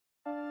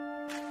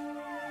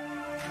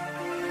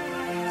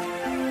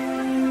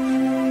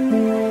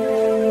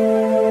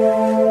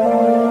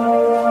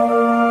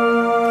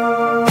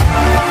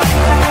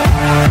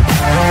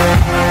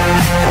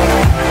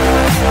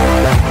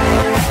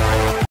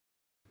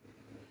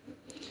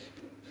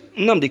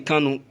Nnamdi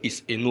Kanu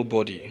is a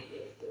nobody,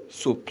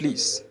 so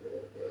please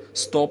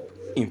stop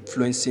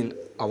influencing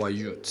our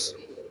youth.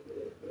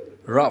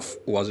 Ralph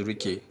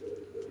Uwazuirike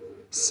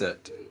said.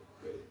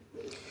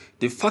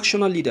 The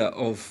factional leader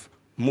of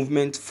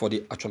Movement for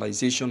the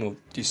Actualization of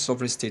the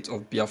Sovereign State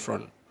of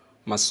Biafra,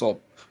 MASOB,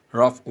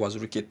 Ralph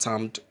Uwazuirike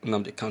termed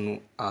Nnamdi Kanu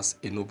as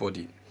a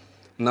nobody.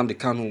 Nnamdi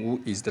Kanu, who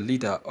is the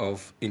leader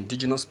of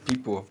indigenous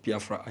people of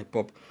Biafra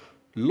IPOB,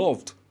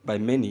 loved by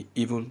many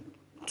even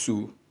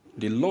to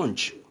the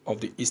launch of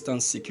the Eastern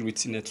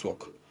Security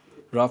Network.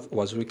 Ralph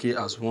Uwazuirike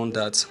has warned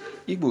that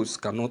Igbos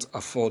cannot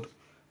afford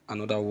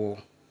another war.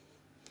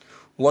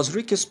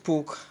 Uwazuirike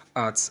spoke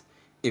at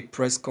a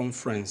press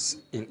conference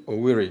in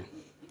Owerri,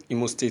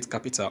 Imo State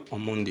capital,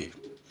 on Monday.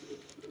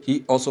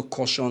 He also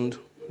cautioned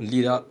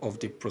leader of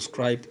the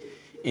proscribed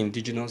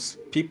indigenous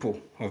people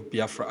of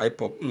Biafra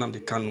IPOB,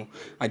 Nnamdi Kanu,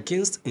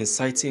 against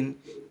inciting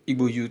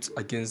Igbo youth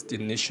against the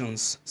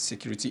nation's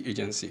security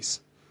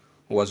agencies.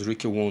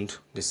 Uwazuirike warned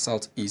the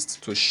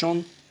Southeast to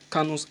shun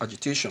Kanu's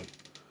agitation.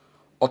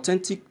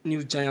 Authentic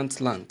New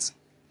Giant Land.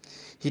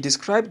 He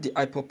described the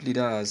IPOB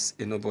leader as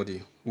a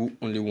nobody who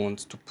only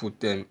wants to put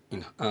them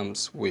in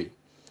harm's way.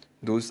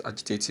 Those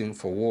agitating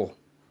for war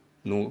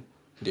know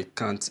they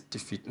can't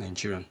defeat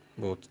Nigeria,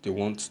 but they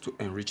want to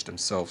enrich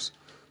themselves.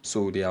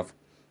 So they have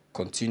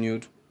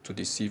continued to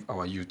deceive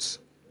our youth.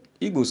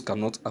 Igbos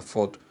cannot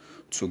afford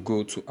to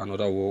go to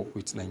another war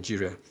with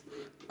Nigeria,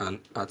 and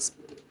at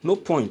no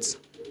point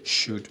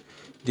should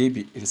they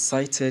be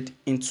incited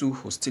into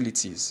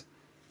hostilities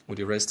with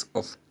the rest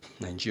of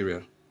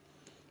Nigeria.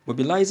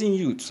 Mobilizing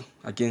youth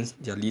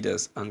against their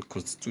leaders and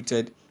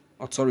constituted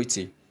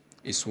authority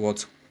is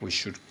what we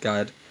should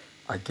guard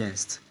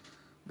against,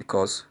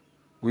 because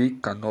we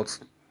cannot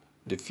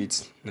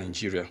defeat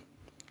Nigeria,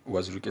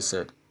 Uwazuirike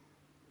said.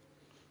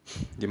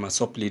 The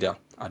MASOP leader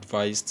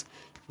advised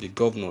the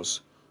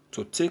governors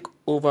to take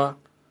over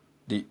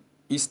the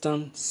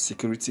Eastern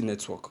Security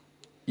Network,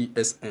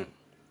 ESN,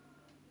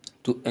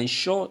 to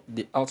ensure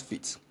the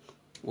outfit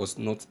was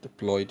not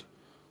deployed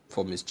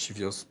for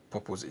mischievous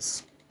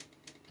purposes.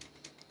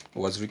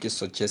 Uwazuirike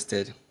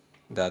suggested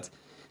that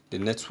the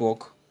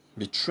network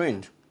be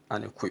trained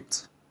and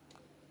equipped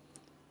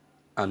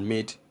and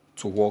made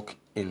to work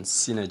in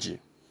synergy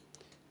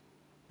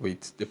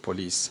with the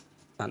police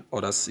and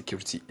other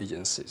security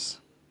agencies.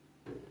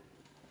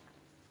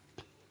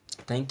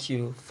 Thank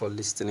you for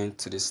listening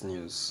to this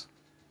news.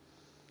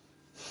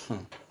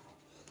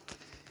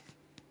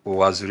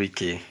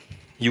 Uwazuirike,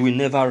 you will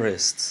never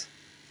rest.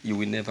 You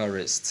will never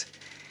rest.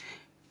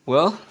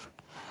 Well,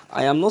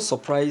 I am not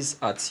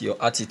surprised at your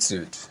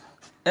attitude.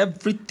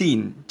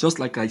 Everything, just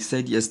like I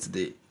said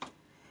yesterday,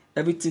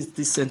 everything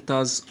still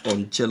centers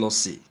on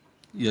jealousy.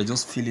 You're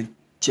just feeling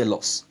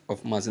jealous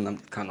of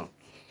Nnamdi Kanu.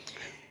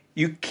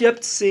 You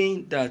kept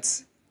saying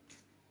that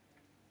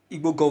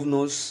Igbo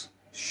governors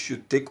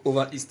should take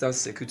over Eastern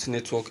Security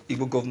Network.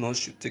 Igbo governors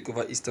should take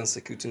over Eastern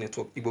Security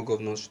Network. Igbo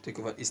governors should take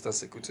over Eastern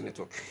Security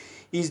Network.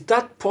 Is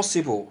that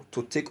possible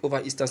to take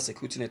over Eastern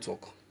Security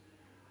Network?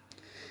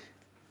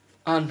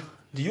 And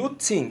do you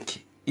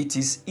think it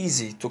is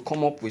easy to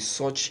come up with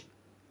such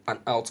an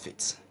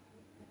outfit?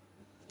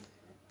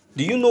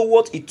 Do you know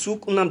what it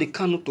took Nnamdi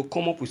Kanu to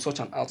come up with such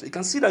an outfit? You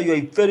can see that you are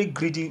a very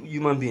greedy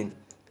human being.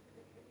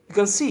 You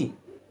can see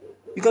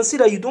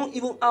that you don't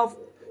even have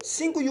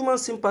single human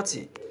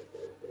sympathy.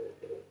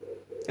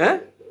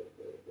 I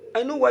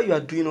know why you are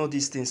doing all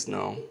these things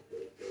now.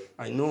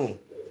 I know.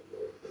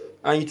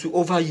 And it will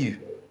over you.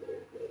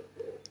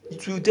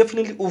 It will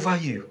definitely over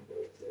you.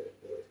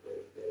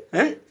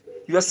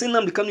 You are saying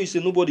Nnamdi Kanu is a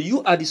nobody.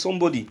 You are the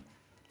somebody.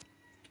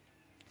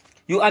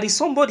 You are the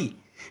somebody.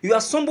 You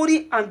are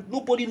somebody and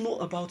nobody know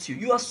about you.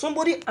 You are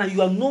somebody and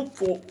you are known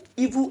for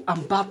evil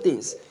and bad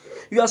things.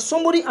 You are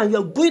somebody and you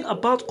are going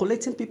about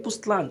collecting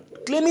people's land,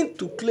 claiming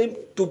to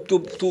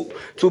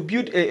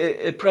build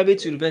a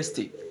private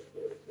university.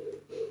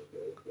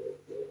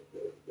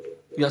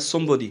 You are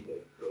somebody.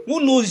 Who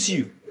knows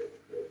you?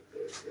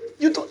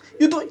 That's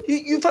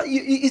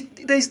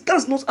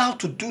not how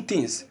to do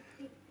things.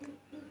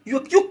 You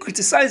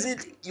criticizing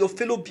your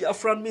fellow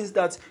Biafran means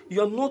that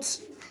you are not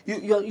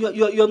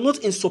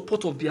in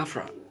support of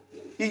Biafra.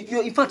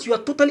 In fact, you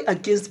are totally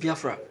against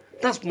Biafra.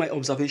 That's my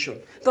observation.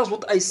 That's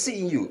what I see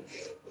in you.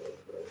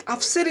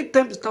 I've said it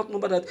time without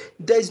number that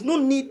there is no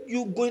need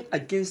you going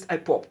against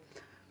IPOB.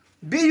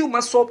 Be you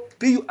MASOP,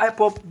 be you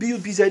IPOB, be you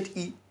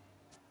BZE,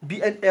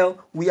 BNL,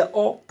 we are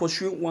all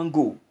pursuing one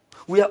goal.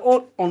 We are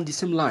all on the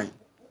same line.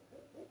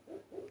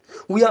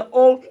 We are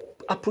all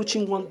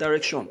approaching one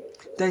direction.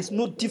 There is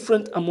no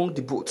difference among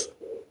the both.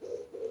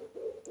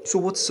 So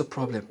what is the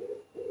problem?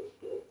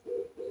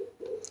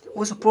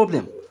 What's the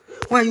problem?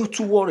 Why are you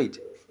too worried?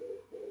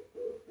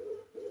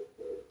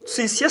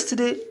 Since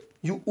yesterday,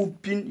 you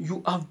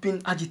have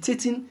been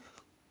agitating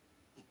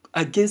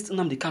against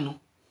Nnamdi Kanu.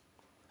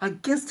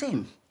 Against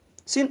him.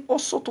 Saying all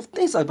sorts of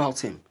things about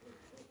him.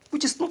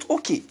 Which is not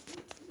okay.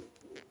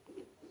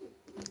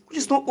 Which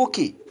is not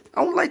okay.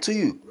 I won't lie to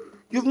you.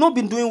 You've not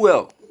been doing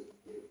well.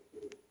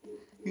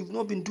 You've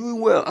not been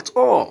doing well at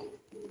all.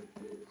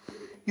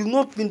 You've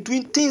not been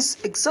doing things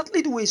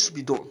exactly the way it should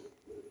be done.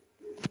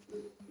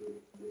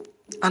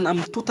 And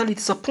I'm totally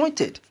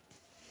disappointed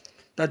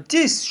that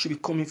this should be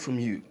coming from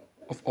you,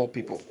 of all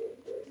people.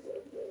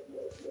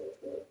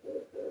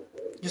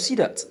 You see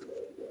that?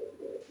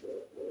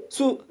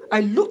 So I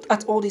looked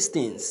at all these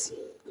things.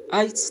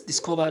 I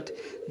discovered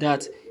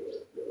that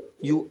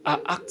you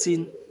are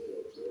acting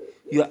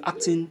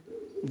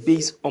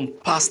based on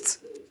past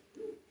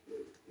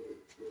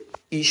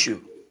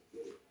issue,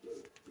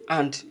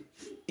 and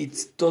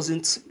it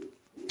doesn't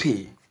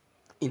pay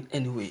in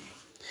any way.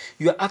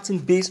 You are acting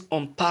based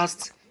on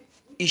past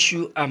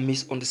issue and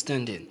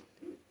misunderstanding.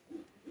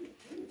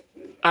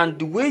 And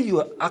the way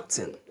you are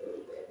acting,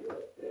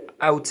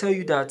 I will tell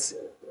you that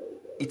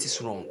it is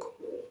wrong.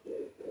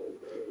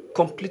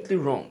 Completely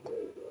wrong.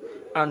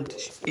 And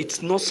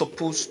it's not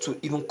supposed to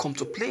even come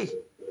to play.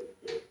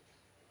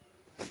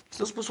 It's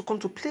not supposed to come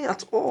to play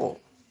at all.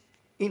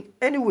 In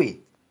any way.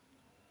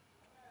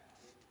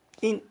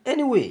 In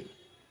any way.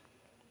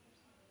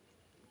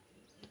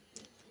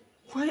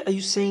 Why are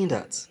you saying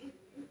that?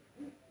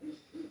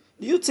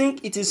 Do you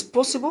think it is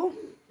possible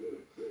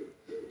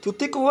to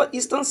take over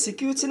Eastern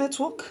Security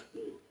Network?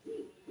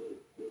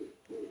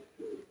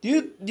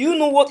 Do you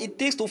know what it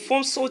takes to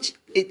form such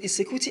a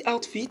security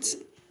outfit?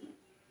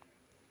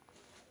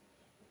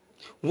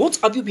 What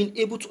have you been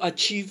able to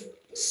achieve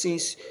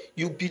since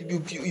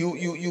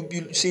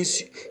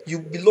since you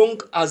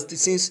belong as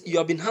since you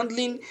have been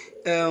handling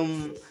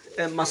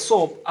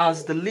Masob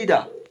as the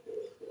leader?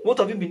 What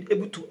have you been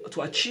able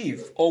to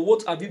achieve, or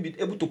what have you been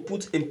able to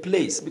put in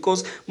place?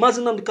 Because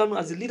Nnamdi Kanu,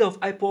 as the leader of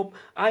IPOB,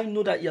 I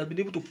know that he has been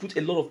able to put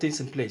a lot of things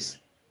in place.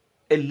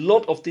 A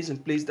lot of things in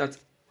place that,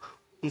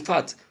 in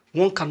fact,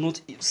 one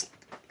cannot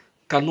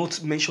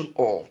mention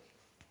all.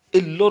 A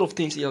lot of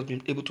things he has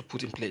been able to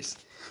put in place.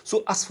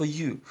 So as for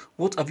you,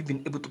 what have you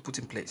been able to put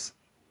in place?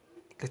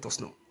 Let us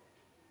know.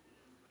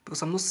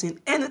 Because I'm not seeing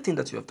anything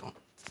that you have done.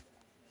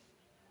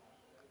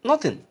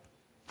 Nothing.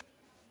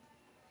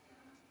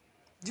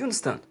 Do you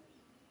understand?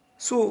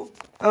 So,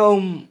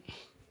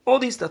 all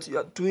this that you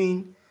are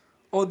doing,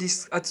 all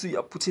this attitude you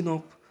are putting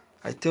up,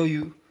 I tell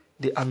you,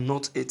 they are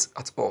not it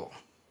at all.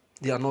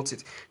 They are not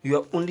it. You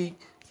are only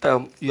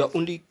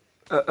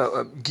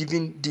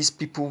giving these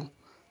people,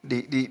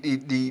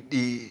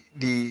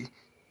 the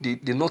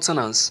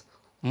Northerners,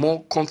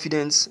 more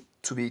confidence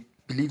to be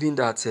believing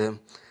that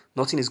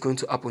nothing is going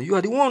to happen. You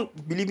are the one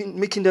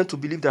making them to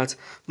believe that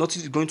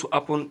nothing is going to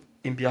happen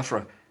in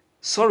Biafra.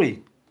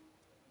 Sorry,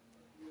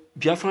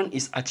 Biafran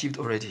is achieved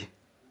already.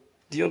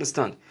 Do you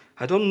understand?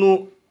 I don't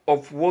know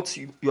of what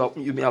you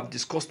may have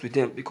discussed with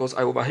them, because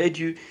I overheard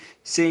you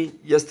saying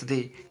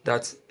yesterday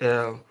that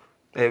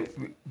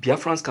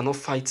Biafrans cannot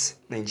fight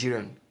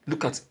Nigerian.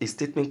 Look at a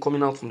statement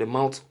coming out from the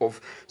mouth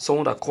of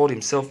someone that called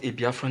himself a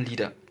Biafran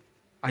leader.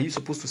 Are you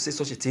supposed to say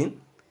such a thing?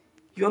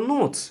 You are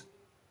not.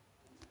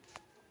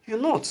 You're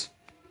not.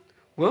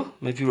 Well,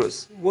 my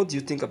viewers, what do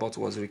you think about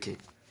Uwazuirike?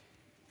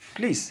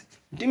 Please,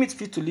 deem it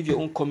fit to leave your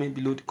own comment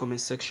below the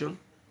comment section.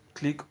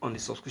 Click on the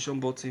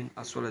subscription button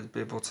as well as the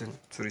bell button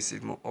to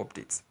receive more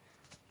updates.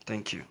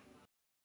 Thank you.